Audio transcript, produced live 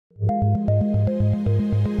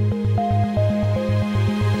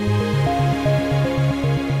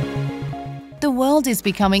world is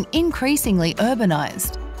becoming increasingly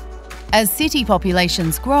urbanized. As city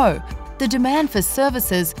populations grow, the demand for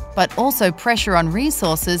services, but also pressure on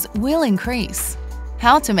resources, will increase.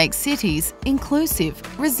 How to make cities inclusive,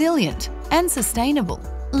 resilient, and sustainable.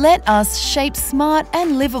 Let us shape smart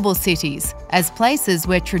and livable cities as places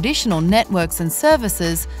where traditional networks and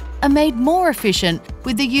services are made more efficient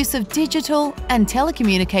with the use of digital and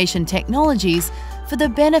telecommunication technologies for the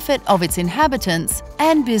benefit of its inhabitants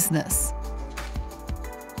and business.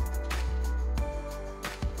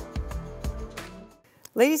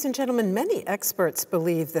 Ladies and gentlemen, many experts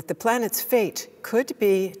believe that the planet's fate could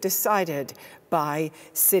be decided by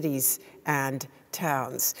cities and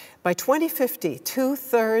towns. By 2050,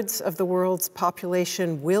 2/3 of the world's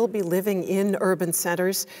population will be living in urban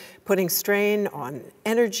centers, putting strain on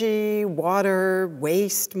energy, water,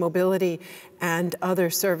 waste, mobility, and other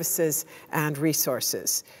services and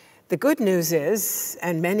resources. The good news is,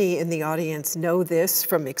 and many in the audience know this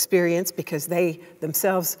from experience because they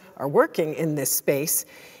themselves are working in this space,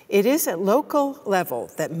 it is at local level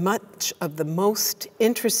that much of the most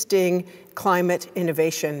interesting climate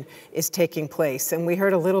innovation is taking place. And we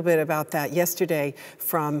heard a little bit about that yesterday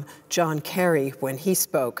from John Kerry when he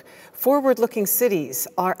spoke. Forward-looking cities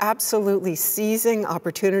are absolutely seizing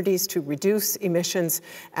opportunities to reduce emissions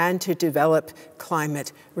and to develop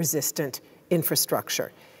climate-resistant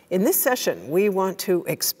infrastructure. In this session, we want to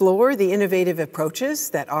explore the innovative approaches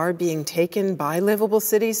that are being taken by livable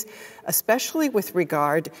cities, especially with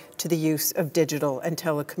regard to the use of digital and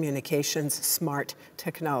telecommunications smart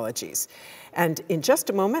technologies. And in just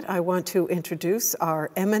a moment, I want to introduce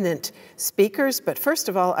our eminent speakers. But first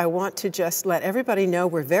of all, I want to just let everybody know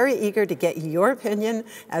we're very eager to get your opinion,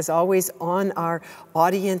 as always, on our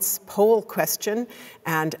audience poll question.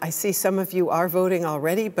 And I see some of you are voting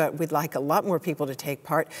already, but we'd like a lot more people to take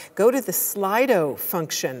part. Go to the Slido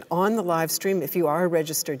function on the live stream if you are a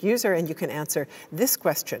registered user, and you can answer this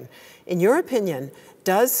question. In your opinion,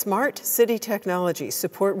 does smart city technology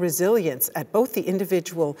support resilience at both the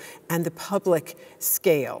individual and the public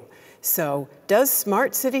scale? So, does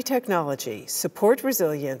smart city technology support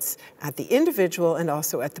resilience at the individual and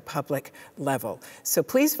also at the public level? So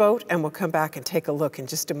please vote, and we'll come back and take a look in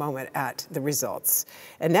just a moment at the results.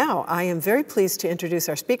 And now I am very pleased to introduce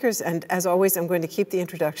our speakers, and as always, I'm going to keep the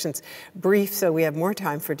introductions brief so we have more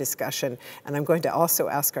time for discussion. And I'm going to also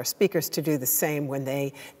ask our speakers to do the same when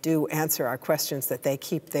they do answer our questions, that they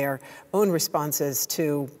keep their own responses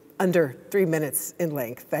to under 3 minutes in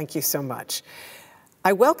length. Thank you so much.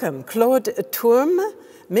 I welcome Claude TURMES,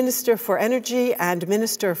 Minister for Energy and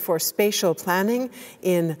Minister for Spatial Planning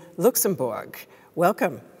in Luxembourg.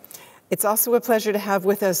 Welcome. It's also a pleasure to have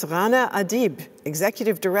with us Rana ADIB,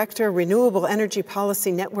 Executive Director, Renewable Energy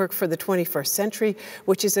Policy Network for the 21st Century,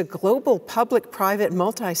 which is a global public-private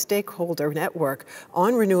multi-stakeholder network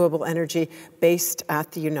on renewable energy based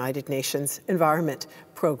at the United Nations Environment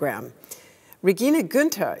Programme. Regine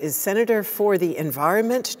GÜNTHER is Senator for the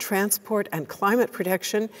Environment, Transport and Climate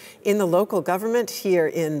Protection in the local government here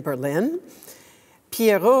in Berlin.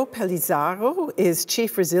 Piero PELIZZARO is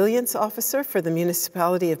Chief Resilience Officer for the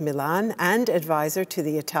Municipality of Milan and advisor to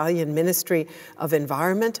the Italian Ministry of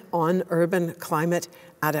Environment on Urban Climate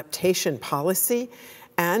Adaptation Policy.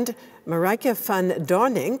 And Marieke van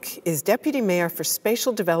DOORNINCK is Deputy Mayor for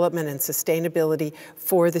Spatial Development and Sustainability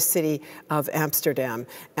for the City of Amsterdam.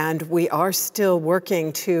 And we are still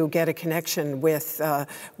working to get a connection with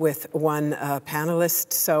one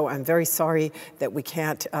panelist, so I'm very sorry that we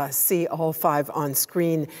can't see all 5 on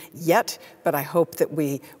screen yet, but I hope that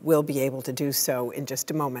we will be able to do so in just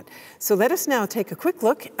a moment. So let us now take a quick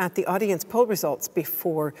look at the audience poll results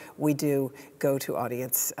before we do go to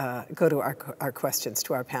our questions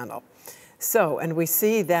to our panel. So, and we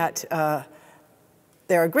see that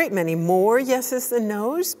there are a great many more yeses than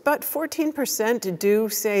nos, but 14% do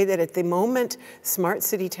say that at the moment, smart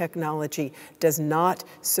city technology does not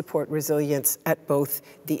support resilience at both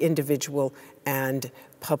the individual and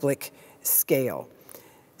public scale.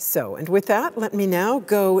 So, and with that, let me now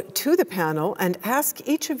go to the panel and ask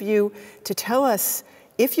each of you to tell us,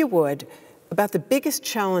 if you would, about the biggest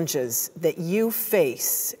challenges that you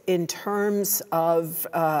face in terms of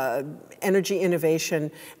energy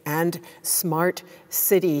innovation and smart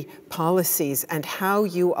city policies and how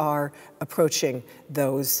you are approaching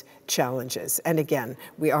those challenges. And again,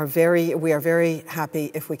 we are very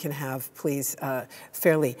happy if we can have, please,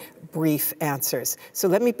 fairly brief answers. So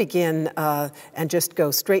let me begin and just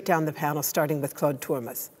go straight down the panel, starting with Claude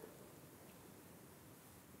TURMES.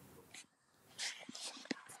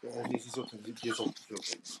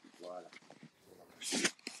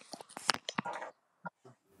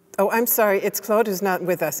 Oh, I'm sorry, it's Claude who's not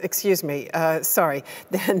with us. Excuse me, sorry.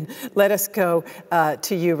 Then let us go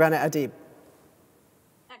to you, Rana ADIB.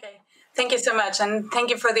 Okay, thank you so much, and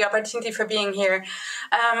thank you for the opportunity for being here.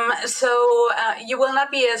 You will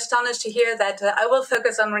not be astonished to hear that I will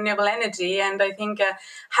focus on renewable energy, and I think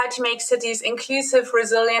how to make cities inclusive,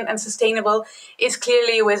 resilient, and sustainable is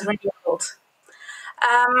clearly with renewables.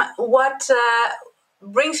 What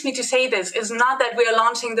brings me to say this is not that we are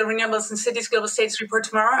launching the Renewables in Cities Global States report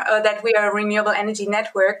tomorrow, or that we are a renewable energy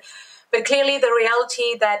network, but clearly the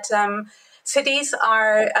reality that cities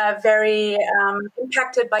are very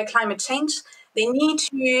impacted by climate change. They need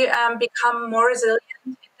to become more resilient.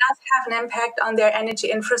 It does have an impact on their energy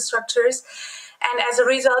infrastructures. And as a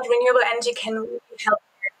result, renewable energy can really help.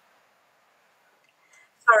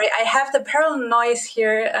 Sorry, I have the parallel noise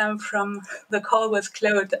here from the call with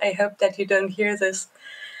Claude. I hope that you don't hear this.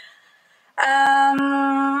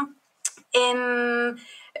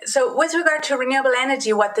 So with regard to renewable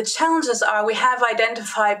energy, what the challenges are, we have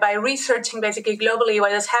identified by researching basically globally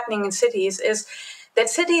what is happening in cities is that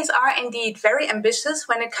cities are indeed very ambitious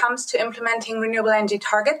when it comes to implementing renewable energy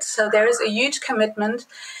targets. So there is a huge commitment.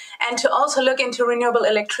 And to also look into renewable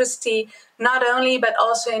electricity, not only, but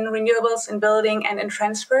also in renewables in building and in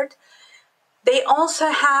transport. They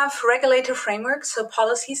also have regulator frameworks, so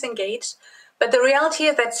policies engaged. But the reality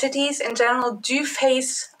is that cities in general do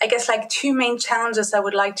face, I guess, like two main challenges I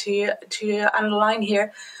would like to underline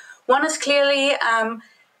here. One is clearly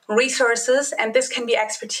resources, and this can be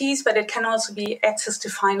expertise, but it can also be access to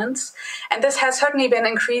finance. And this has certainly been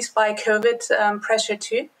increased by COVID pressure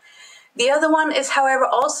too. The other one is, however,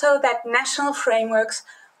 also that national frameworks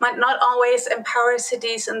might not always empower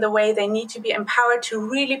cities in the way they need to be empowered to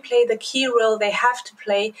really play the key role they have to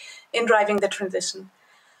play in driving the transition.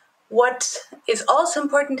 What is also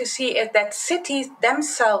important to see is that cities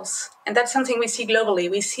themselves, and that's something we see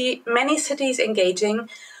globally, we see many cities engaging.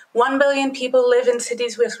 1 billion people live in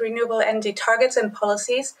cities with renewable energy targets and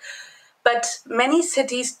policies, but many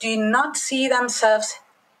cities do not see themselves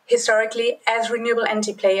historically as renewable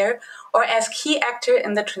energy player or as key actor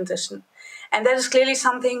in the transition. And that is clearly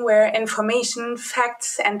something where information,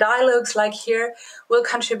 facts, and dialogues like here will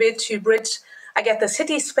contribute to bridge, I guess, the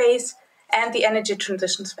city space and the energy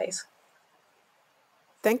transition space.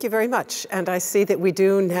 Thank you very much. And I see that we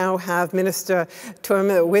do now have Minister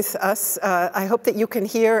TURMES with us. I hope that you can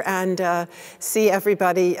hear and see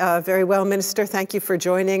everybody very well. Minister, thank you for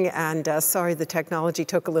joining. And sorry the technology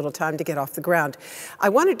took a little time to get off the ground. I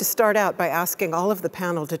wanted to start out by asking all of the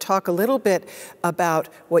panel to talk a little bit about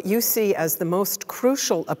what you see as the most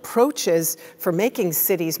crucial approaches for making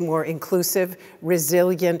cities more inclusive,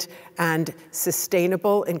 resilient, and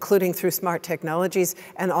sustainable, including through smart technologies,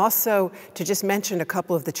 and also to just mention a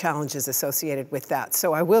couple of the challenges associated with that.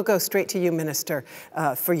 So I will go straight to you, Minister,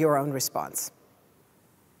 for your own response.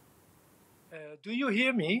 Do you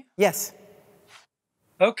hear me? Yes.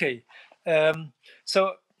 Okay.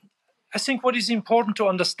 So I think what is important to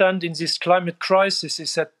understand in this climate crisis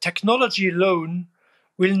is that technology alone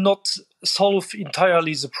will not solve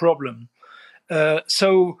entirely the problem.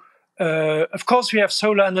 Of course, we have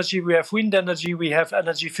solar energy, we have wind energy, we have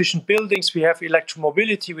energy efficient buildings, we have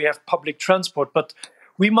electromobility, we have public transport, but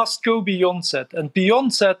we must go beyond that. And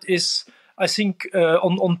beyond that is, I think,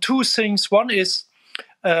 on two things. One is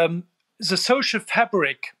the social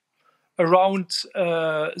fabric around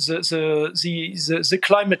the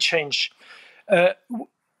climate change.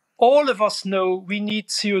 All of us know we need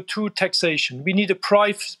CO2 taxation. We need a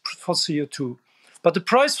price for CO2. But the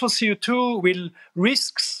price for CO2 will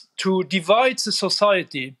risks to divide the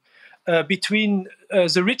society between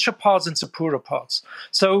the richer parts and the poorer parts.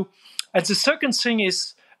 So, and the second thing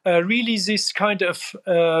is really this kind of,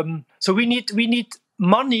 so we need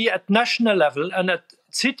money at national level and at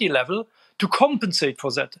city level to compensate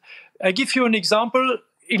for that. I give you an example.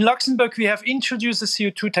 In Luxembourg, we have introduced the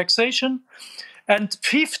CO2 taxation, and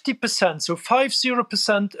 50%, so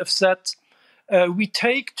 50% of that we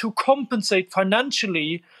take to compensate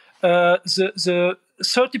financially the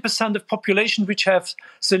 30% of population which have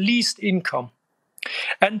the least income.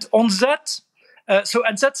 And on that,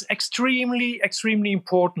 and that's extremely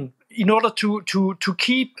important in order to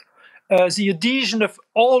keep the adhesion of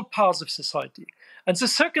all parts of society. And the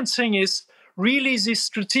second thing is really this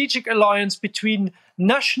strategic alliance between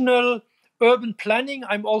national urban planning.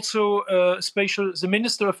 I'm also the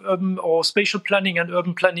Minister of Urban or Spatial Planning and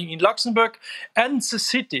Urban Planning in Luxembourg, and the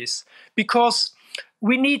cities, because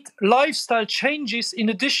we need lifestyle changes in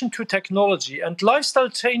addition to technology, and lifestyle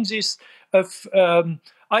changes of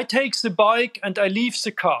I take the bike and I leave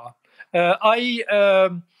the car. I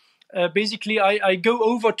basically, I go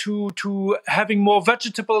over to having more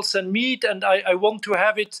vegetables and meat, and I want to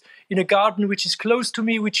have it in a garden which is close to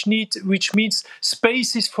me, which means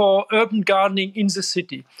spaces for urban gardening in the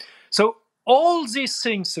city. So all these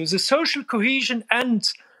things, so the social cohesion and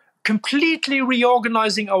completely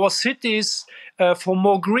reorganizing our cities for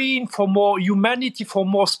more green, for more humanity, for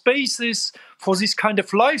more spaces, for this kind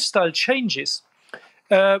of lifestyle changes.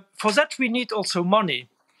 For that, we need also money.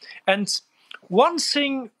 And one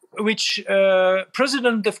thing which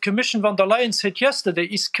President of Commission von der Leyen said yesterday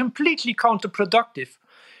is completely counterproductive.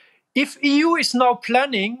 If EU is now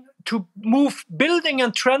planning to move building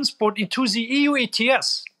and transport into the EU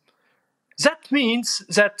ETS, that means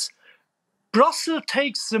that Brussels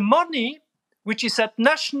takes the money which is at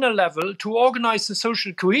national level to organize the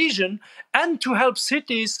social cohesion and to help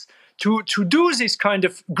cities to do this kind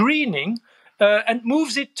of greening and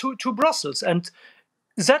moves it to Brussels. And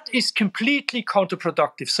that is completely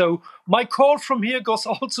counterproductive. So my call from here goes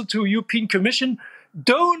also to European Commission,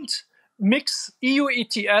 don't mix EU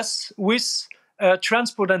ETS with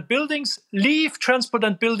transport and buildings, leave transport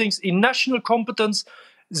and buildings in national competence.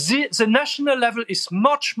 The national level is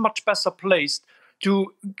much, much better placed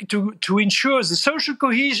to ensure the social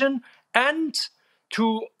cohesion and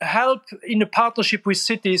to help in a partnership with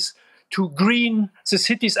cities to green the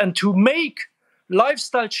cities and to make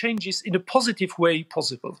lifestyle changes in a positive way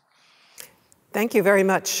possible. Thank you very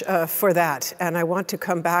much for that. And I want to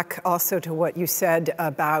come back also to what you said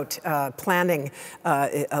about planning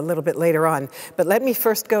a little bit later on. But let me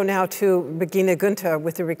first go now to Regine GÜNTHER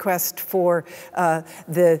with a request for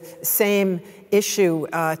the same issue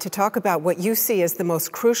to talk about what you see as the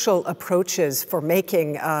most crucial approaches for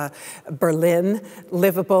making Berlin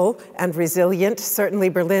livable and resilient. Certainly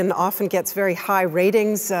Berlin often gets very high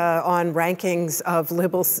ratings on rankings of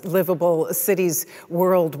livable cities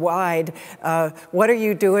worldwide. What are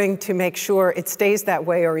you doing to make sure it stays that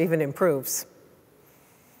way or even improves?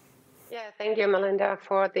 Yeah, thank you, Melinda,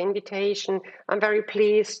 for the invitation. I'm very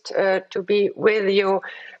pleased to be with you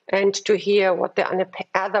and to hear what the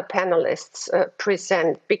other panelists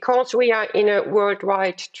present, because we are in a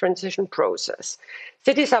worldwide transition process.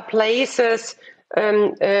 Cities are places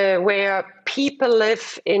where people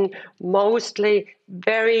live in mostly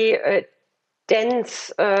very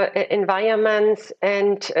dense environments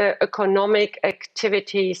and economic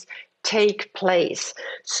activities take place.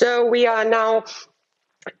 So we are now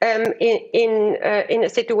in a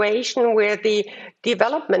situation where the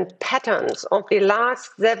development patterns of the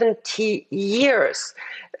last 70 years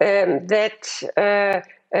that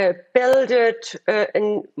builded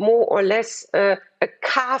in more or less a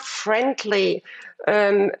car-friendly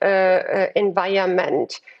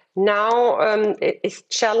environment now is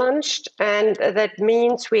challenged, and that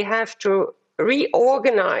means we have to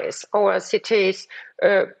reorganize our cities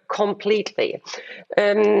completely.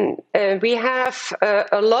 We have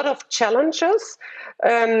a lot of challenges.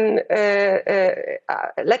 Let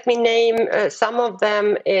me name some of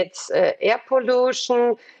them. It's air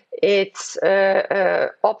pollution. It's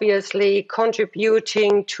obviously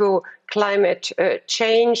contributing to climate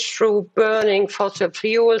change through burning fossil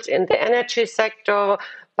fuels in the energy sector,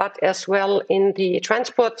 but as well in the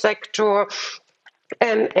transport sector.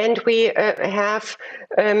 And we have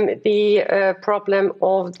the problem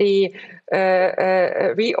of the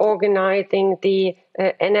reorganizing the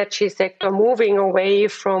energy sector, moving away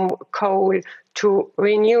from coal to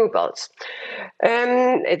renewables.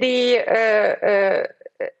 The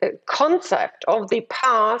concept of the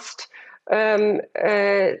past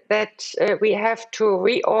that we have to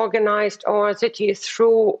reorganize our cities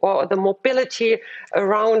through, or the mobility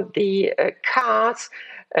around the cars,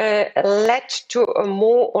 led to a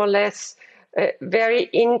more or less very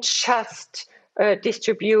unjust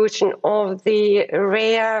distribution of the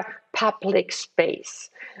rare public space.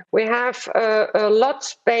 We have a lot of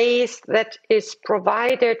space that is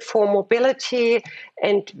provided for mobility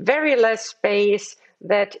and very less space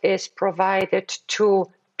that is provided to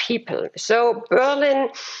people. So Berlin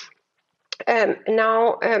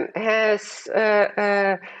now has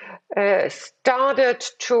started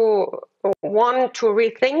to want to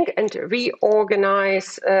rethink and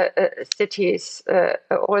reorganize cities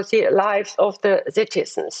or the lives of the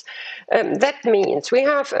citizens. That means we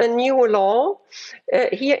have a new law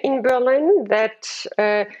here in Berlin that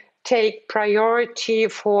take priority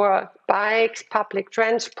for bikes, public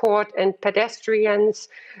transport and pedestrians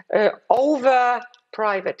over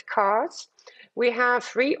private cars. We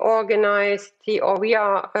have reorganized we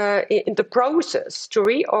are in the process to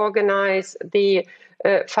reorganize the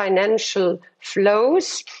financial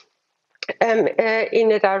flows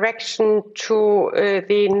in a direction to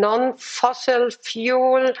the non-fossil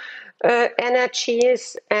fuel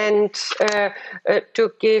energies, and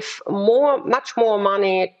to give much more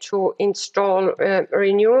money to install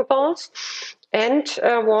renewables. And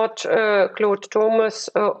what Claude TURMES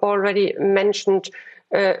already mentioned,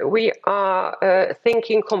 we are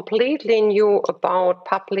thinking completely new about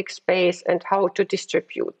public space and how to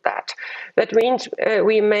distribute that. That means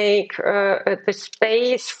we make the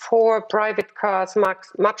space for private cars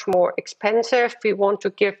much more expensive. We want to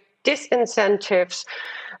give disincentives,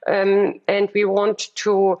 and we want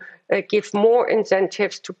to give more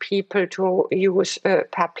incentives to people to use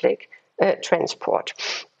public transport.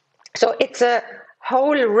 So it's a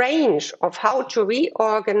whole range of how to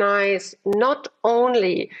reorganize, not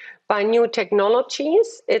only by new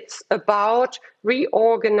technologies, it's about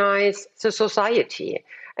reorganize the society.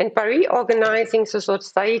 And by reorganizing the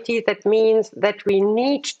society, that means that we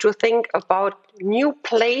need to think about new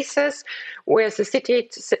places where the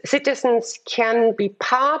citizens can be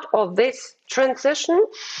part of this transition.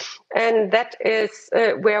 And that is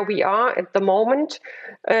where we are at the moment.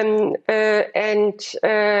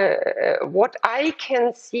 What I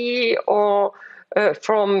can see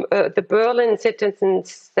from the Berlin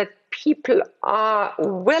citizens, that people are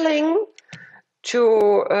willing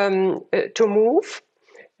to move.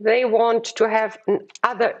 They want to have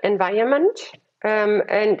another environment,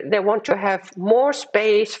 and they want to have more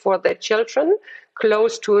space for their children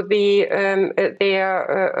close to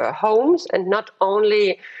their homes, and not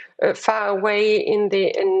only far away in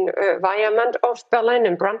the environment of Berlin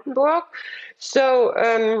and Brandenburg. So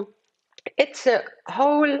it's a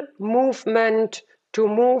whole movement to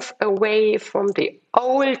move away from the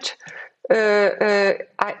old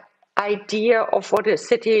idea of what a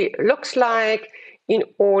city looks like in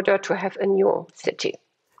order to have a new city.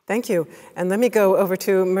 Thank you. And let me go over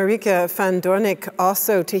to Marieke van Doorninck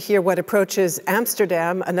also to hear what approaches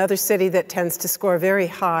Amsterdam, another city that tends to score very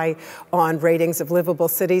high on ratings of livable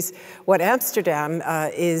cities, what Amsterdam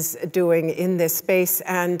is doing in this space.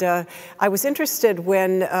 And I was interested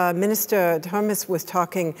when Minister TURMES was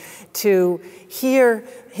talking to hear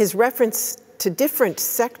his reference to different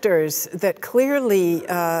sectors that clearly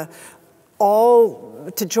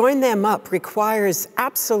to join them up requires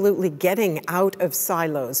absolutely getting out of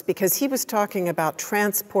silos, because he was talking about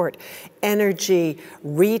transport, energy,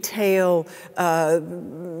 retail,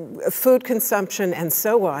 food consumption, and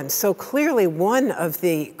so on. So clearly one of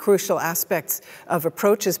the crucial aspects of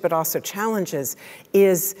approaches, but also challenges,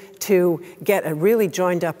 is to get a really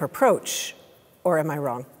joined up approach. Or am I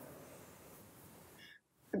wrong?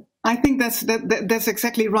 I think that's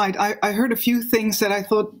exactly right. I heard a few things that I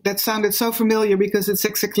thought that sounded so familiar, because it's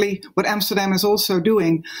exactly what Amsterdam is also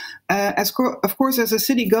doing. Of course, as a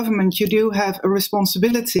city government, you do have a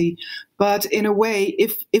responsibility. But in a way,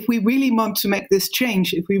 if we really want to make this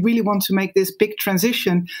change, if we really want to make this big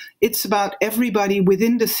transition, it's about everybody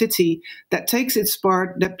within the city that takes its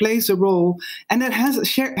part, that plays a role, and that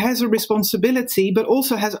has a responsibility, but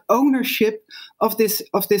also has ownership of this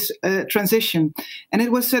transition. And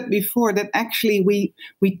it was said before that actually we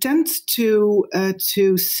tend to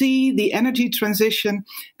see the energy transition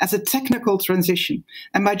as a technical transition,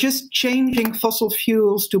 and by just changing fossil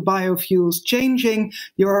fuels to biofuels, changing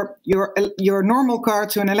your normal car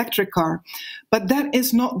to an electric car. But that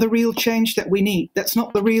is not the real change that we need. That's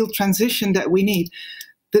not the real transition that we need.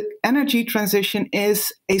 The energy transition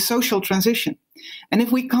is a social transition. And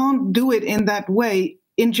if we can't do it in that way,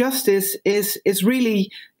 injustice is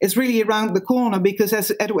really around the corner, because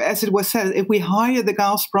as it was said, if we higher the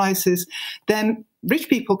gas prices, then rich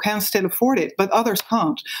people can still afford it, but others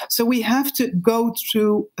can't. So we have to go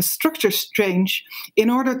through a structure change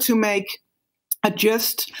in order to make a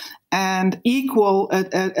just and equal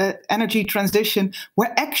energy transition,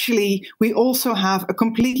 where actually we also have a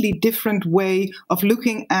completely different way of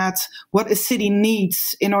looking at what a city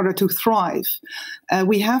needs in order to thrive.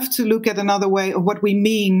 We have to look at another way of what we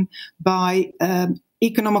mean by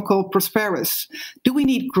economical prosperous. Do we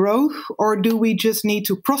need growth, or do we just need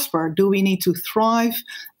to prosper? Do we need to thrive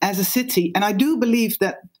as a city? And I do believe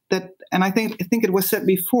that and I think it was said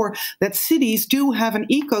before, that cities do have an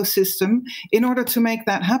ecosystem in order to make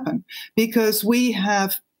that happen, because we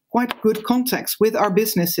have quite good contacts with our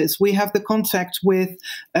businesses. We have the contact with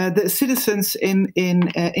the citizens in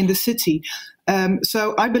the city.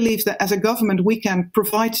 So I believe that as a government, we can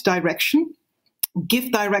provide direction,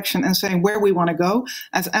 give direction, and say where we want to go.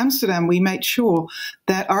 As Amsterdam, we made sure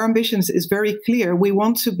that our ambitions is very clear. We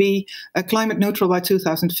want to be climate neutral by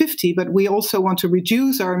 2050, but we also want to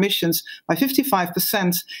reduce our emissions by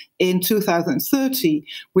 55% in 2030,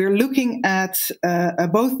 we're looking at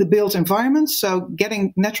both the built environment, so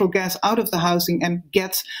getting natural gas out of the housing and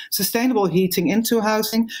get sustainable heating into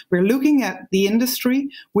housing. We're looking at the industry.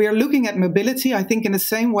 We are looking at mobility, I think in the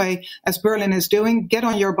same way as Berlin is doing. Get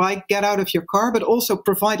on your bike, get out of your car, but also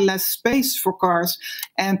provide less space for cars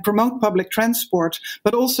and promote public transport,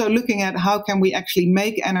 but also looking at how can we actually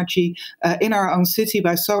make energy in our own city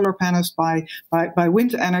by solar panels, by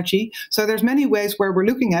wind energy. So there's many ways where we're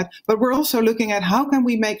looking at, but we're also looking at how can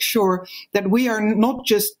we make sure that we are not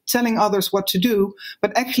just telling others what to do,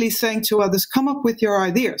 but actually saying to others, come up with your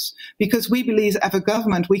ideas, because we believe as a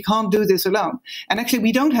government we can't do this alone. And actually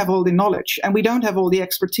we don't have all the knowledge and we don't have all the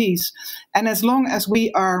expertise. And as long as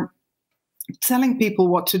we are telling people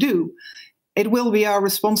what to do, it will be our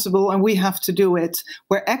responsible and we have to do it.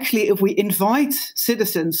 Where actually if we invite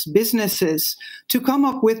citizens, businesses to come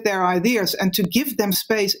up with their ideas and to give them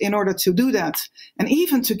space in order to do that, and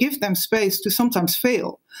even to give them space to sometimes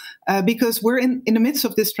fail, because we're in the midst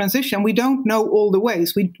of this transition. We don't know all the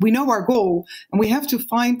ways. We know our goal and we have to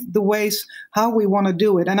find the ways how we want to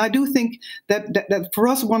do it. And I do think that for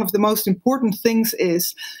us, one of the most important things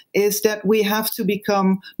is that we have to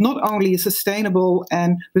become not only a sustainable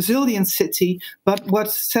and resilient city, but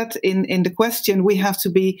what's said in the question, we have to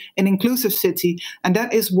be an inclusive city. And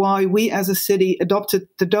that is why we as a city adopted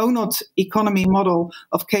the donut economy model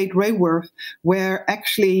of Kate Raworth, where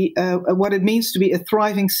actually what it means to be a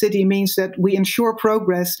thriving city means that we ensure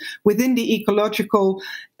progress within the ecological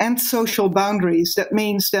and social boundaries. That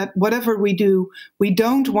means that whatever we do, we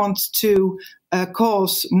don't want to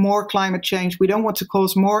cause more climate change. We don't want to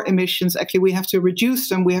cause more emissions. Actually, we have to reduce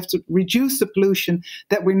them. We have to reduce the pollution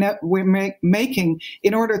that we're making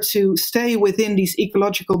in order to stay within these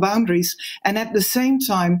ecological boundaries. And at the same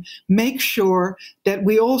time, make sure that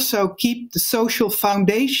we also keep the social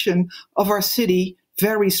foundation of our city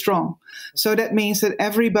very strong. So that means that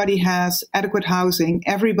everybody has adequate housing,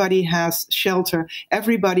 everybody has shelter,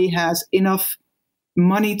 everybody has enough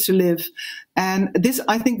money to live. And this,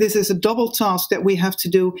 I think this is a double task that we have to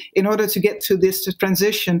do in order to get to this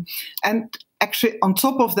transition. And actually, on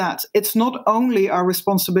top of that, it's not only our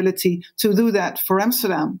responsibility to do that for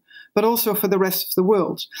Amsterdam, but also for the rest of the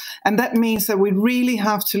world. And that means that we really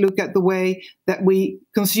have to look at the way that we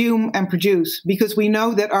consume and produce, because we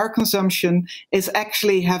know that our consumption is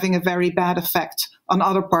actually having a very bad effect on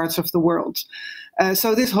other parts of the world.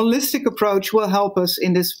 So this holistic approach will help us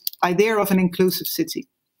in this idea of an inclusive city.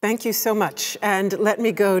 Thank you so much. And let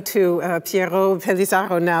me go to Piero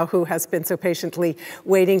PELIZZARO now, who has been so patiently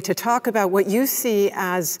waiting to talk about what you see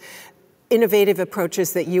as innovative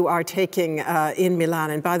approaches that you are taking in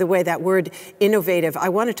Milan. And by the way, that word innovative, I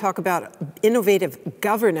want to talk about innovative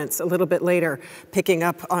governance a little bit later, picking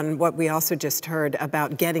up on what we also just heard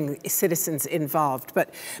about getting citizens involved.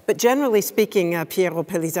 But generally speaking, Piero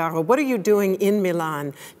PELIZZARO, what are you doing in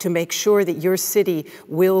Milan to make sure that your city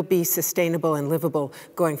will be sustainable and livable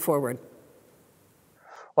going forward?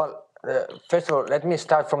 Well, first of all, let me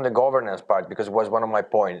start from the governance part, because it was one of my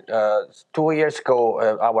points. 2 years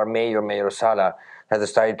ago, our Mayor Sala, has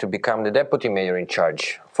decided to become the deputy mayor in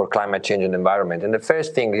charge for climate change and environment. And the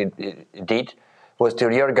first thing he did was to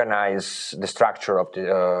reorganize the structure of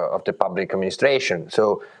the public administration.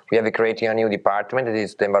 So we have created a new department. It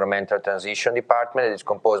is the Environmental Transition Department. It is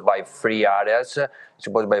composed by 3 areas. It's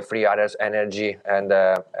composed by 3 areas: energy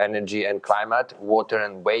and climate, water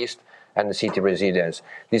and waste, and the city resilience.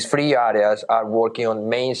 These 3 areas are working on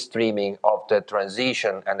mainstreaming of the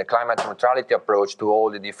transition and the climate neutrality approach to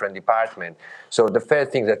all the different departments. So the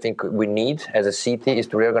first thing I think we need as a city is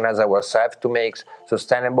to reorganize ourselves to make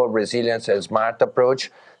sustainable resilience and smart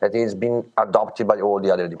approach that is being adopted by all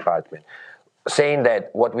the other departments. Saying that,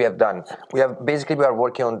 what we have done, we are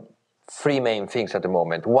working on 3 main things at the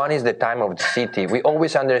moment. One is the time of the city. We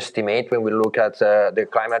always underestimate when we look at the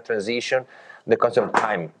climate transition, the concept of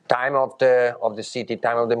time of the city,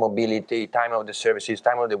 time of the mobility, time of the services,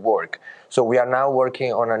 time of the work. So we are now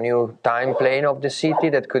working on a new time plane of the city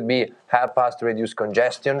that could help us to reduce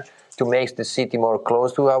congestion, to make the city more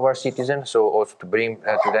close to our citizens, so also to bring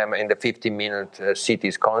to them in the 15-minute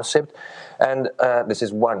cities concept. And this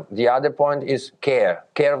is one. The other point is care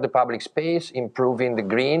of the public space, improving the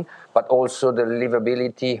green, but also the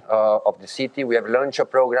livability of the city. We have launched a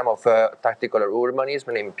program of tactical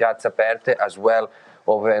urbanism named Piazza Aperte, as well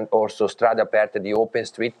as also Strade Aperte, the open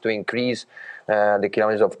street, to increase the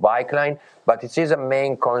kilometers of bike line. But it is a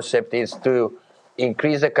main concept is to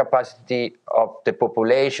increase the capacity of the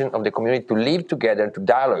population, of the community to live together and to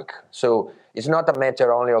dialogue. So it's not a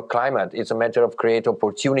matter only of climate, it's a matter of creating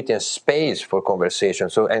opportunity and space for conversation.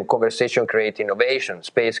 So, and conversation creates innovation,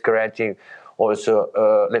 space creating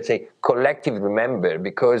also, let's say, collectively remember,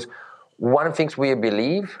 because one thing we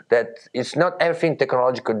believe that it's not everything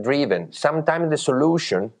technological driven. Sometimes the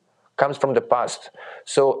solution comes from the past.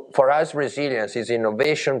 So for us, resilience is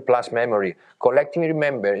innovation plus memory. Collectively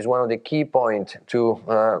remember is one of the key points to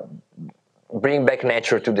bring back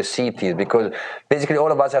nature to the cities, because basically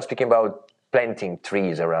all of us are speaking about planting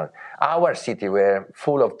trees around. Our city were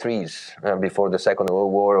full of trees before the Second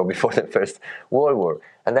World War or before the First World War.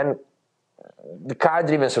 And then the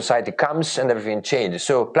car-driven society comes and everything changes.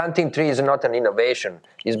 So planting trees is not an innovation,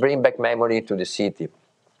 it's bringing back memory to the city.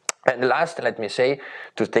 And last, let me say,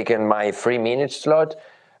 to take in my 3-minute slot,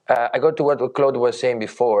 I go to what Claude was saying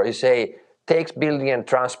before. He say, takes building and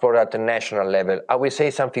transport at the national level. I will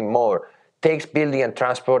say something more. Takes building and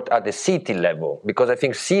transport at the city level, because I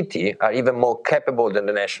think cities are even more capable than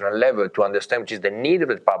the national level to understand which is the need of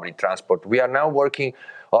the public transport. We are now working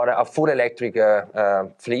on a full electric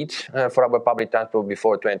fleet for our public transport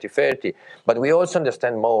before 2030, but we also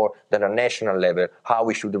understand more than a national level how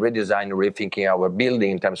we should redesign and rethinking our building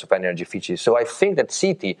in terms of energy efficiency. So I think that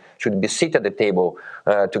city should be sit at the table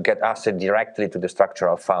to get assets directly to the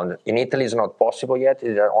structural fund. In Italy, it's not possible yet.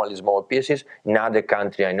 There are only small pieces. In other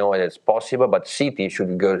countries, I know that it's possible, but city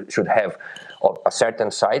should have a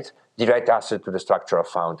certain site direct asset to the structural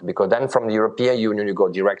fund, because then from the European Union you go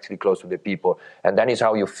directly close to the people, and that is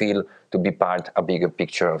how you feel to be part of a bigger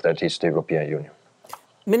picture of that is the European Union.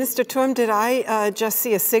 Minister Thurm, did I just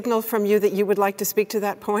see a signal from you that you would like to speak to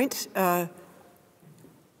that point?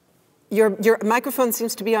 Your microphone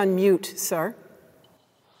seems to be on mute, sir.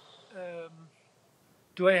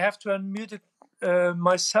 Do I have to unmute it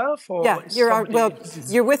myself? Or yeah,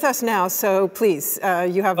 you're with us now, so please,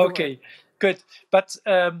 you have the okay, word. Good. But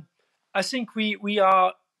I think we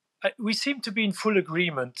seem to be in full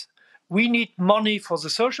agreement. We need money for the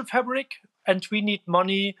social fabric, and we need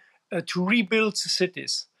money to rebuild the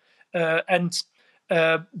cities. And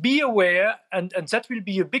be aware, and that will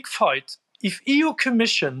be a big fight, if EU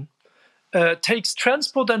Commission takes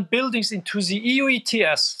transport and buildings into the EU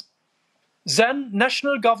ETS, then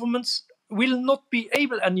national governments will not be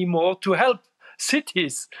able anymore to help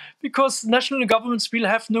cities, because national governments will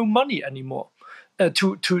have no money anymore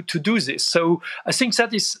to do this. So I think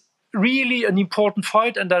that is really an important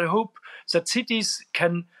fight, and I hope that cities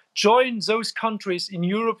can join those countries in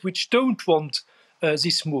Europe which don't want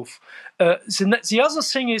this move. The other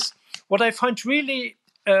thing is, what I find really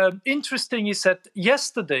interesting is that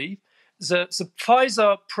yesterday, the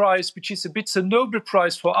Pfizer Prize, which is a bit the Nobel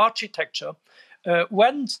Prize for architecture,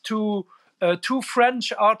 went to two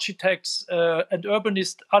French architects and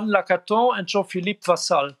urbanists, Anne Lacaton and Jean-Philippe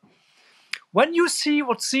Vassal. When you see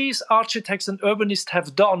what these architects and urbanists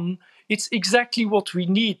have done, it's exactly what we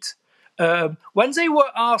need. When they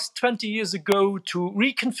were asked 20 years ago to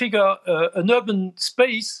reconfigure an urban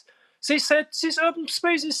space, they said this urban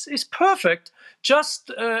space is perfect.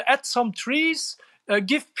 Just add some trees,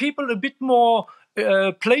 give people a bit more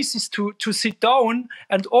places to sit down,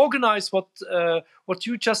 and organize what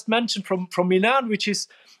you just mentioned from Milan, which is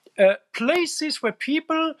places where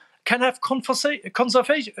people can have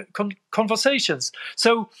conversations.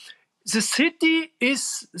 So the city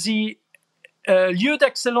is the lieu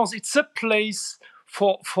d'excellence. It's a place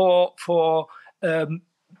for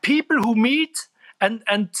people who meet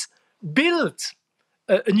and build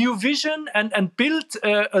a new vision and build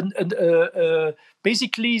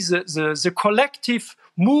basically the collective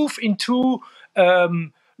move into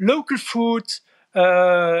local food,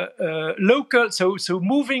 local, so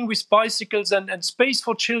moving with bicycles and space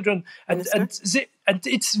for children. And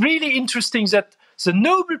it's really interesting that the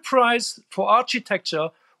Nobel Prize for Architecture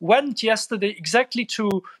went yesterday exactly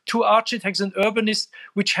to two architects and urbanists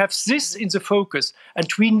which have this in the focus.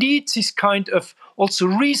 And we need this kind of also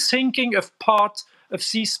rethinking of part of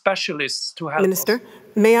these specialists to help Minister, us.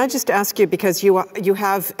 May I just ask you, because you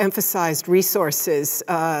have emphasized resources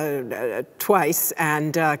twice,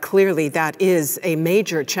 and clearly that is a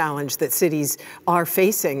major challenge that cities are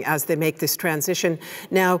facing as they make this transition.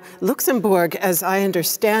 Now, Luxembourg, as I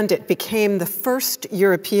understand it, became the first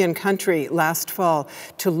European country last fall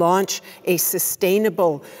to launch a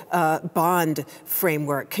sustainable bond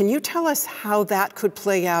framework. Can you tell us how that could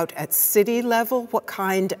play out at city level? What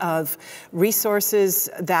kind of resources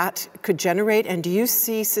that could generate? And do you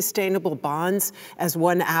see sustainable bonds as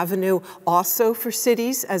one avenue also for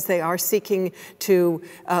cities as they are seeking to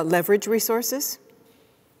leverage resources?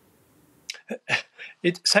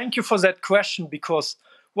 Thank you for that question, because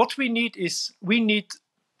what we need is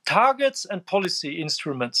targets and policy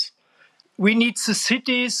instruments. We need the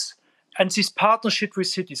cities and this partnership with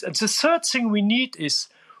cities. And the third thing we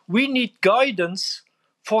need guidance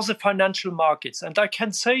for the financial markets. And I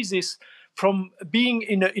can say this from being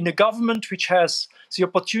in a government which has the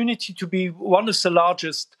opportunity to be one of the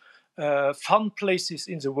largest fund places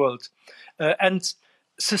in the world. And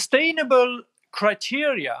sustainable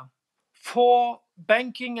criteria for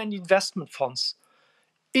banking and investment funds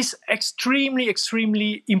is extremely,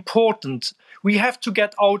 extremely important. We have to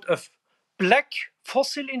get out of black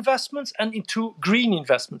fossil investments and into green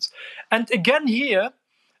investments. And again here,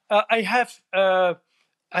 I have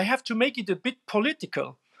to make it a bit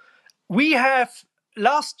political. We have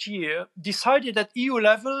last year decided at EU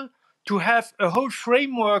level to have a whole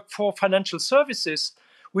framework for financial services,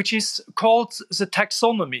 which is called the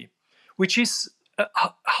taxonomy, which is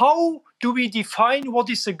how do we define what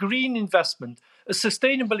is a green investment, a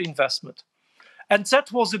sustainable investment? And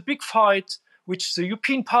that was a big fight which the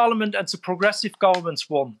European Parliament and the progressive governments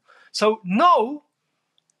won. So now,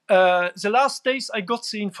 the last days I got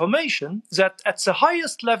the information that at the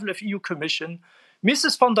highest level of EU Commission,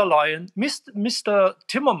 Mrs. von der Leyen, Mr.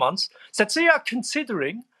 Timmermans, that they are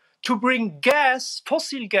considering to bring gas,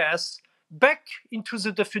 fossil gas, back into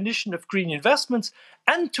the definition of green investments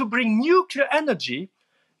and to bring nuclear energy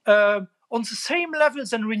on the same level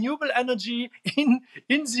than renewable energy in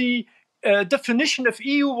the definition of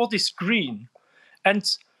EU what is green.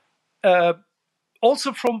 And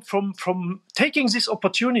also from taking this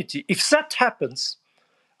opportunity, if that happens,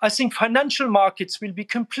 I think financial markets will be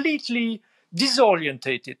completely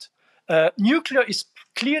disorientated. Nuclear is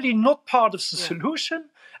clearly not part of the solution,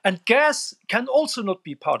 and gas can also not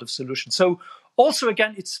be part of the solution. So also,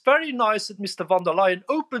 again, it's very nice that Mr. von der Leyen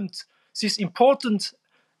opened this important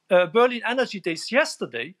Berlin Energy Days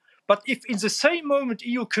yesterday, but if in the same moment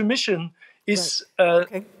EU Commission is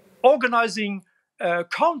organizing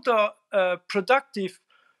counterproductive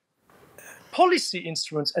policy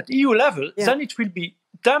instruments at EU level, then it will be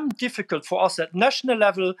damn difficult for us at national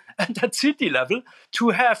level and at city level to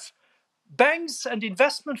have banks and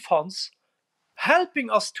investment funds helping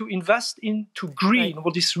us to invest into green,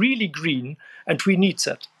 what is really green, and we need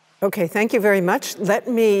that. Okay, thank you very much. Let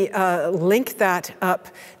me link that up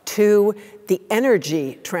to the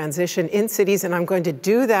energy transition in cities, and I'm going to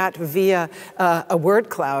do that via a word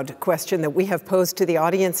cloud question that we have posed to the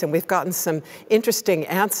audience, and we've gotten some interesting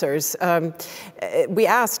answers. We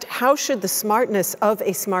asked, how should the smartness of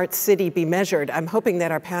a smart city be measured? I'm hoping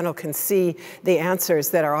that our panel can see the answers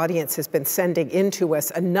that our audience has been sending in to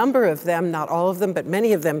us. A number of them, not all of them, but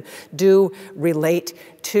many of them do relate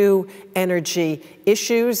to energy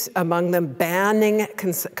issues, among them banning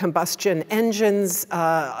combustion engines.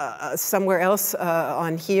 Somewhere else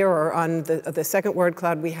on here or on the second word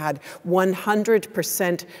cloud, we had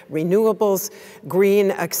 100% renewables,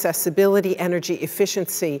 green accessibility, energy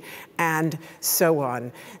efficiency, and so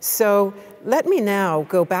on. So let me now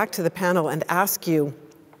go back to the panel and ask you,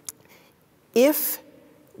 if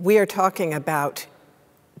we are talking about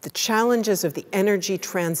the challenges of the energy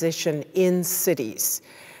transition in cities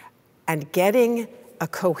and getting a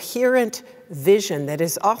coherent vision that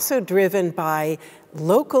is also driven by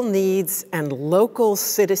local needs and local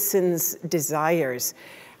citizens' desires,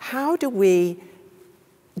 how do we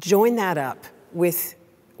join that up with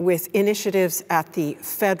initiatives at the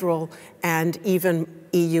federal and even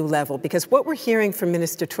EU level? Because what we're hearing from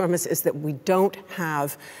Minister TURMES is that we don't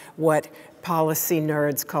have what policy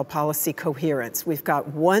nerds call policy coherence. We've got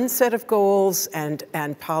one set of goals and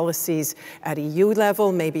policies at EU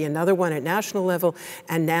level, maybe another one at national level,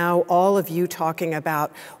 and now all of you talking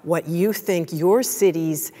about what you think your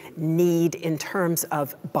cities need in terms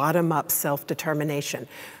of bottom-up self-determination.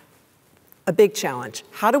 A big challenge.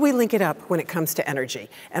 How do we link it up when it comes to energy?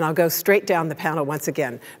 And I'll go straight down the panel once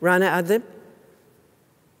again. Rana, ADIB?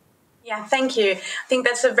 Yeah, thank you. I think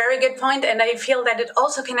that's a very good point, and I feel that it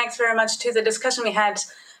also connects very much to the discussion we had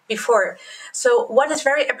before. So what is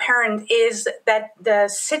very apparent is that the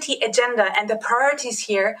city agenda and the priorities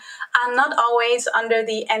here are not always under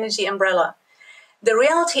the energy umbrella. The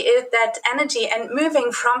reality is that energy and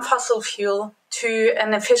moving from fossil fuel to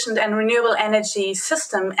an efficient and renewable energy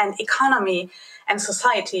system and economy and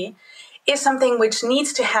society is something which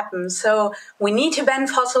needs to happen. So we need to ban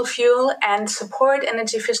fossil fuel and support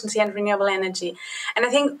energy efficiency and renewable energy. And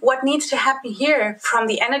I think what needs to happen here from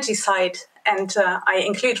the energy side, and I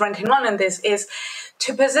include Renewable One in this, is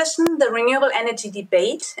to position the renewable energy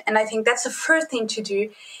debate, and I think that's the first thing to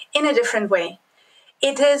do, in a different way.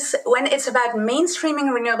 It is, when it's about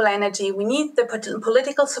mainstreaming renewable energy, we need the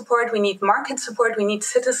political support, we need market support, we need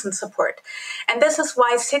citizen support. And this is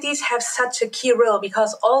why cities have such a key role,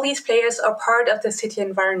 because all these players are part of the city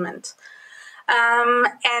environment.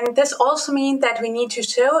 And this also means that we need to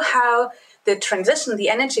show how the transition, the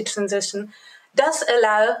energy transition, does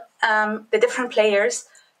allow the different players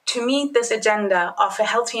to meet this agenda of a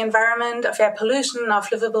healthy environment, of air pollution,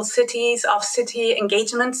 of livable cities, of city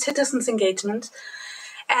engagement, citizens' engagement.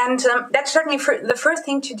 And that's certainly the first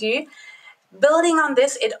thing to do. Building on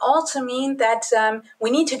this, it also means that we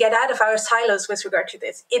need to get out of our silos with regard to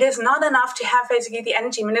this. It is not enough to have basically the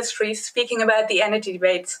energy ministries speaking about the energy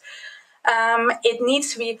debates. It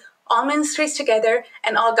needs to be all ministries together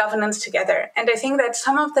and all governments together. And I think that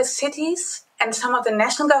some of the cities and some of the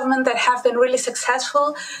national government that have been really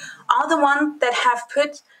successful are the ones that have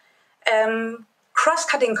put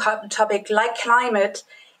cross-cutting topic like climate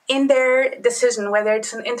in their decision, whether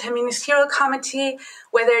it's an interministerial committee,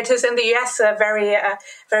 whether it is in the US a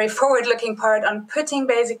very forward-looking part on putting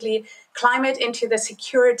basically climate into the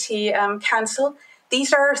Security Council.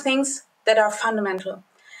 These are things that are fundamental.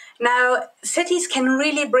 Now, cities can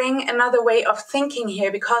really bring another way of thinking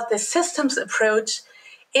here because the systems approach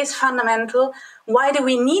is fundamental. Why do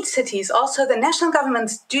we need cities? Also, the national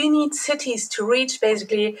governments do need cities to reach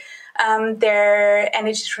basically their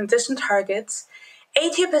energy transition targets.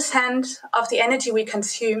 80% of the energy we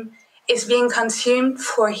consume is being consumed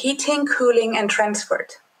for heating, cooling, and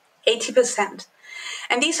transport. 80%.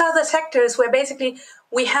 And these are the sectors where basically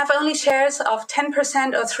we have only shares of 10%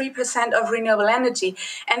 or 3% of renewable energy.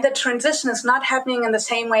 And the transition is not happening in the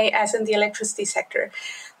same way as in the electricity sector.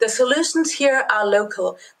 The solutions here are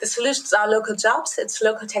local. The solutions are local jobs, it's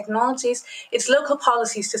local technologies, it's local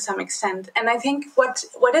policies to some extent. And I think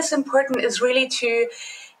what is important is really to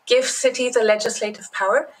give cities a legislative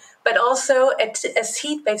power, but also a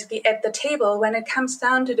seat basically at the table when it comes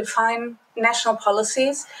down to define national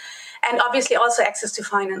policies and obviously also access to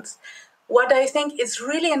finance. What I think is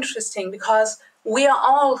really interesting, because we are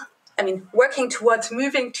all, working towards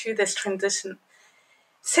moving to this transition,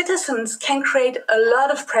 citizens can create a lot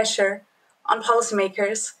of pressure on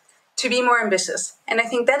policymakers to be more ambitious. And I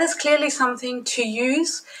think that is clearly something to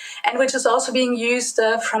use and which is also being used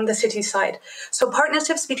from the city side. So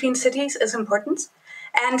partnerships between cities is important.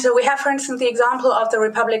 And we have, for instance, the example of the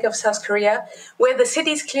Republic of South Korea, where the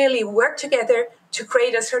cities clearly work together to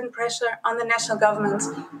create a certain pressure on the national governments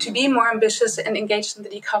to be more ambitious and engaged in the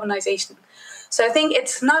decarbonization. So I think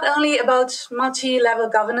it's not only about multi-level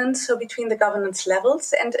governance, so between the governance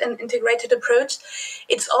levels and an integrated approach,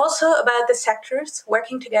 it's also about the sectors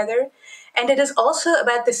working together. And it is also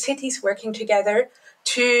about the cities working together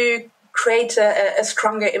to create a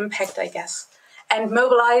stronger impact, I guess, and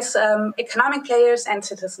mobilize economic players and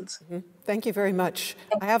citizens. Mm-hmm. Thank you very much.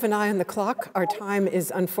 I have an eye on the clock. Our time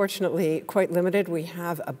is unfortunately quite limited. We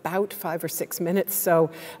have about 5 or 6 minutes,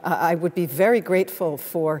 so I would be very grateful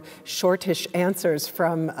for shortish answers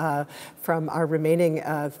from our remaining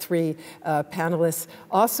 3 panelists.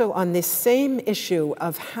 Also on this same issue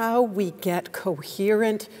of how we get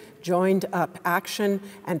coherent joined up action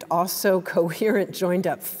and also coherent joined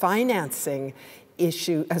up financing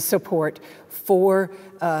support for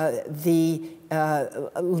the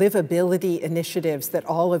livability initiatives that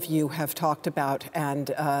all of you have talked about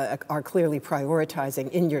and are clearly prioritizing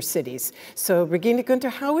in your cities. So Regine,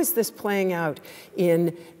 GÜNTHER, how is this playing out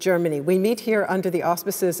in Germany? We meet here under the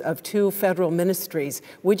auspices of 2 federal ministries.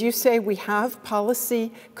 Would you say we have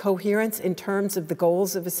policy coherence in terms of the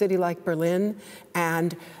goals of a city like Berlin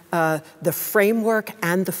and the framework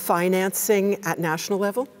and the financing at national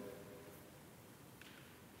level?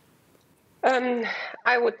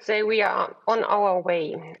 I would say we are on our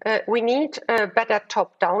way. We need a better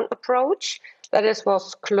top-down approach. That is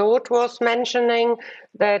what Claude was mentioning,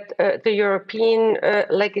 that the European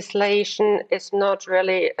legislation is not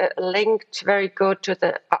really linked very good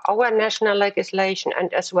to our national legislation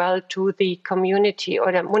and as well to the community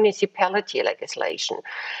or the municipality legislation.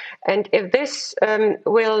 And if this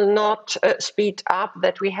will not speed up,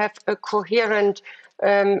 that we have a coherent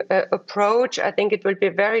approach, I think it will be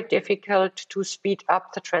very difficult to speed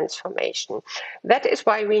up the transformation. That is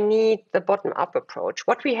why we need the bottom-up approach.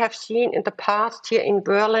 What we have seen in the past here in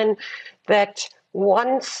Berlin, that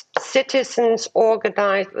once citizens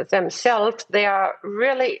organize themselves, they are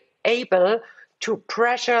really able to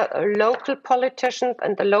pressure local politicians,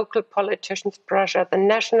 and the local politicians pressure the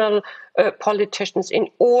national politicians in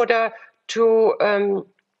order to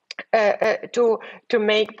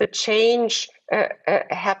make the change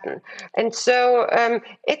happen. And so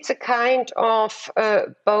it's a kind of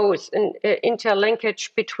both an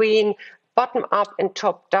interlinkage between bottom-up and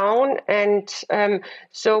top-down. And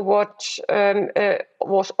so what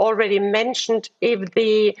was already mentioned, if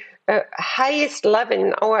the highest level,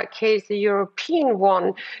 in our case the European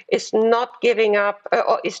one, is not giving up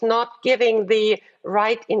or is not giving the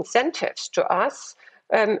right incentives to us,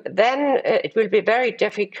 then it will be very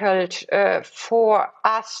difficult for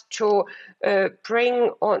us to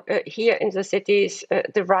bring on here in the cities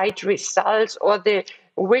the right results or the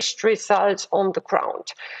wished results on the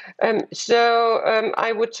ground. So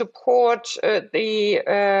I would support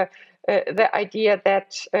the idea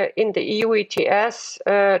that in the EU ETS,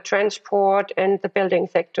 transport and the building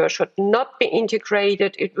sector should not be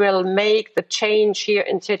integrated. It will make the change here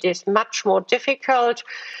in cities much more difficult.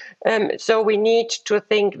 So we need to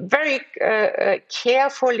think very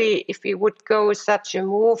carefully if we would go such a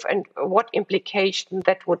move and what implication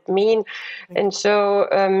that would mean. And so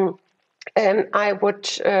I would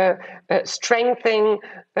strengthen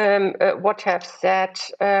what I've said.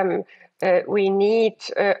 We need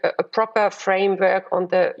a proper framework on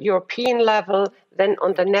the European level, then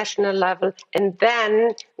on the national level, and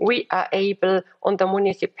then we are able on the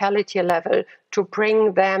municipality level to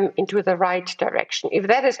bring them into the right direction. If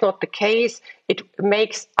that is not the case, it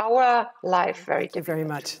makes our life very difficult. Thank you very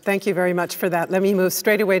much. Thank you very much for that. Let me move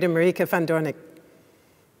straight away to Marieke van Doorninck.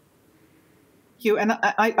 You and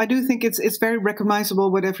I do think it's very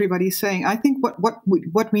recognizable what everybody's saying. I think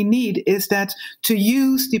what we need is that to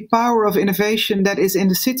use the power of innovation that is in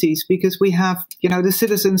the cities, because we have the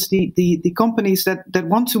citizens, the companies that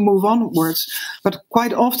want to move onwards, but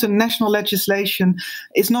quite often national legislation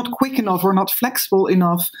is not quick enough or not flexible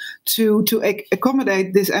enough to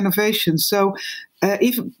accommodate this innovation. So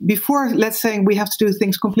if before, let's say, we have to do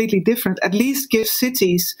things completely different, at least give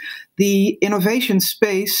cities the innovation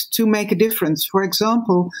space to make a difference. For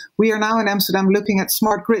example, we are now in Amsterdam looking at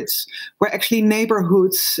smart grids, where actually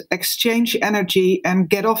neighborhoods exchange energy and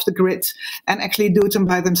get off the grid and actually do them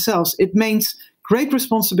by themselves. It means great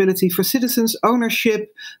responsibility for citizens,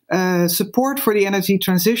 ownership, support for the energy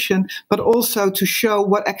transition, but also to show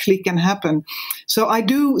what actually can happen. So I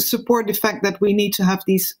do support the fact that we need to have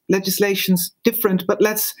these legislations different, but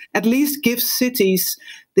let's at least give cities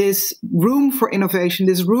this room for innovation,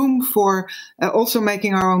 this room for also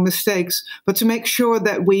making our own mistakes, but to make sure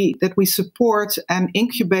that we support and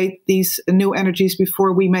incubate these new energies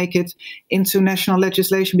before we make it into national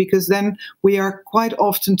legislation, because then we are quite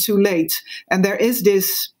often too late. And there is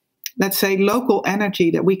this, let's say, local energy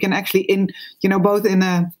that we can actually both in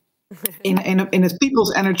a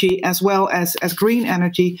people's energy as well as green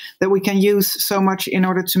energy that we can use so much in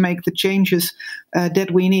order to make the changes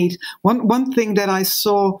that we need. One thing that I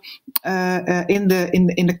saw in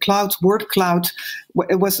the cloud, word cloud,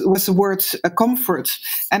 was the word comfort,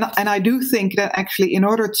 and I do think that actually in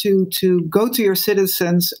order to go to your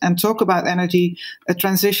citizens and talk about energy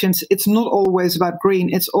transitions, it's not always about green.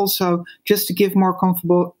 It's also just to give more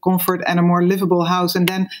comfort and a more livable house, and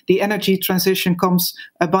then the energy transition comes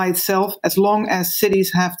by itself, as long as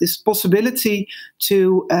cities have this possibility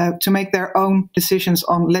to make their own decisions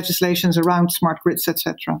on legislations around smart grids,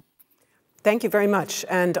 etc. Thank you very much.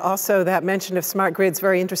 And also that mention of smart grids,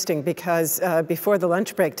 very interesting, because before the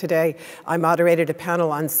lunch break today, I moderated a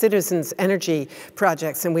panel on citizens' energy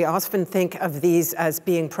projects. And we often think of these as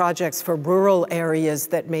being projects for rural areas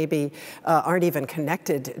that maybe aren't even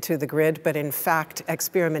connected to the grid. But in fact,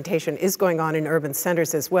 experimentation is going on in urban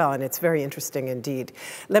centers as well. And it's very interesting indeed.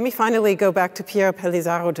 Let me finally go back to Piero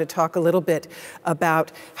PELIZZARO to talk a little bit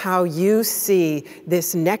about how you see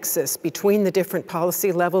this nexus between the different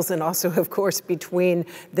policy levels and also, of course, between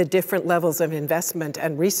the different levels of investment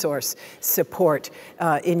and resource support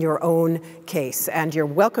in your own case. And you're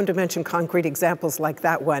welcome to mention concrete examples like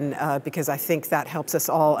that one, because I think that helps us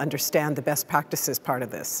all understand the best practices part of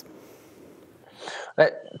this.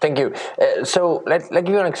 Thank you. So let's give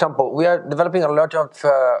you an example. We are developing a lot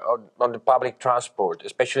on the public transport,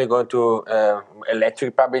 especially going to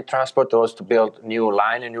electric public transport, also to build new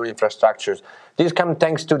line and new infrastructures. This comes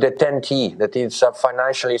thanks to the 10T, that is a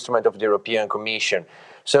financial instrument of the European Commission.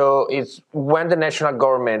 So it's when the national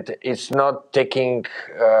government is not taking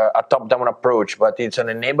a top-down approach, but it's an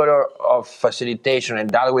enabler of facilitation and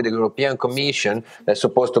dialogue with the European Commission. That's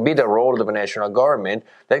supposed to be the role of the national government.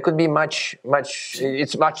 That could be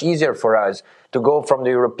it's much easier for us to go from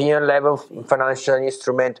the European level financial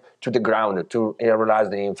instrument to the ground to realize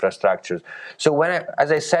the infrastructures. So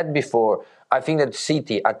as I said before, I think that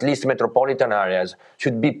city, at least metropolitan areas,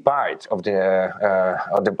 should be part of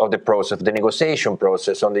the process, the negotiation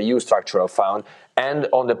process on the EU structural fund and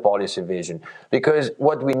on the policy vision. Because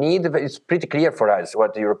what we need is pretty clear for us,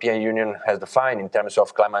 what the European Union has defined in terms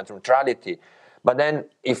of climate neutrality. But then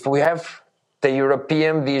if we have the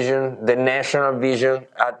European vision, the national vision,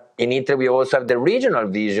 in Italy we also have the regional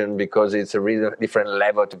vision, because it's a really different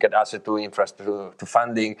level to get access to infrastructure, to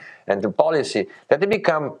funding and to policy, that they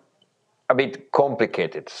become a bit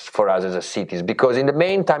complicated for us as a cities, because in the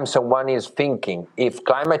meantime someone is thinking if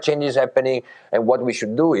climate change is happening and what we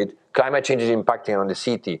should do it, climate change is impacting on the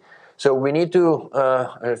city. So we need to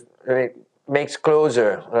make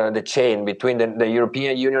closer the chain between the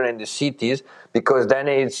European Union and the cities, because then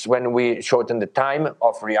it's when we shorten the time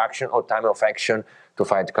of reaction or time of action to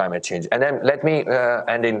fight climate change. And then let me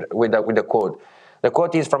end in with the quote. The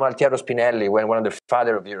quote is from Altiero Spinelli, when one of the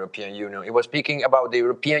father of the European Union. He was speaking about the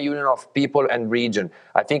European Union of people and region.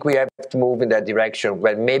 I think we have to move in that direction,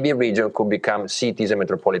 where maybe region could become cities and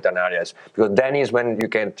metropolitan areas, because then is when you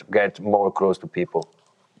can get more close to people.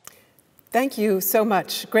 Thank you so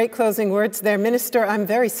much. Great closing words there. Minister, I'm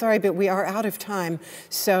very sorry, but we are out of time.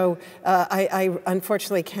 So I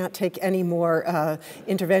unfortunately can't take any more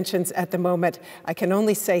interventions at the moment. I can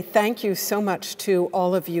only say thank you so much to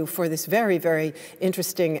all of you for this very, very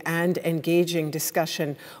interesting and engaging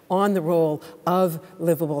discussion on the role of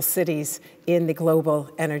livable cities in the global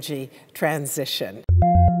energy transition.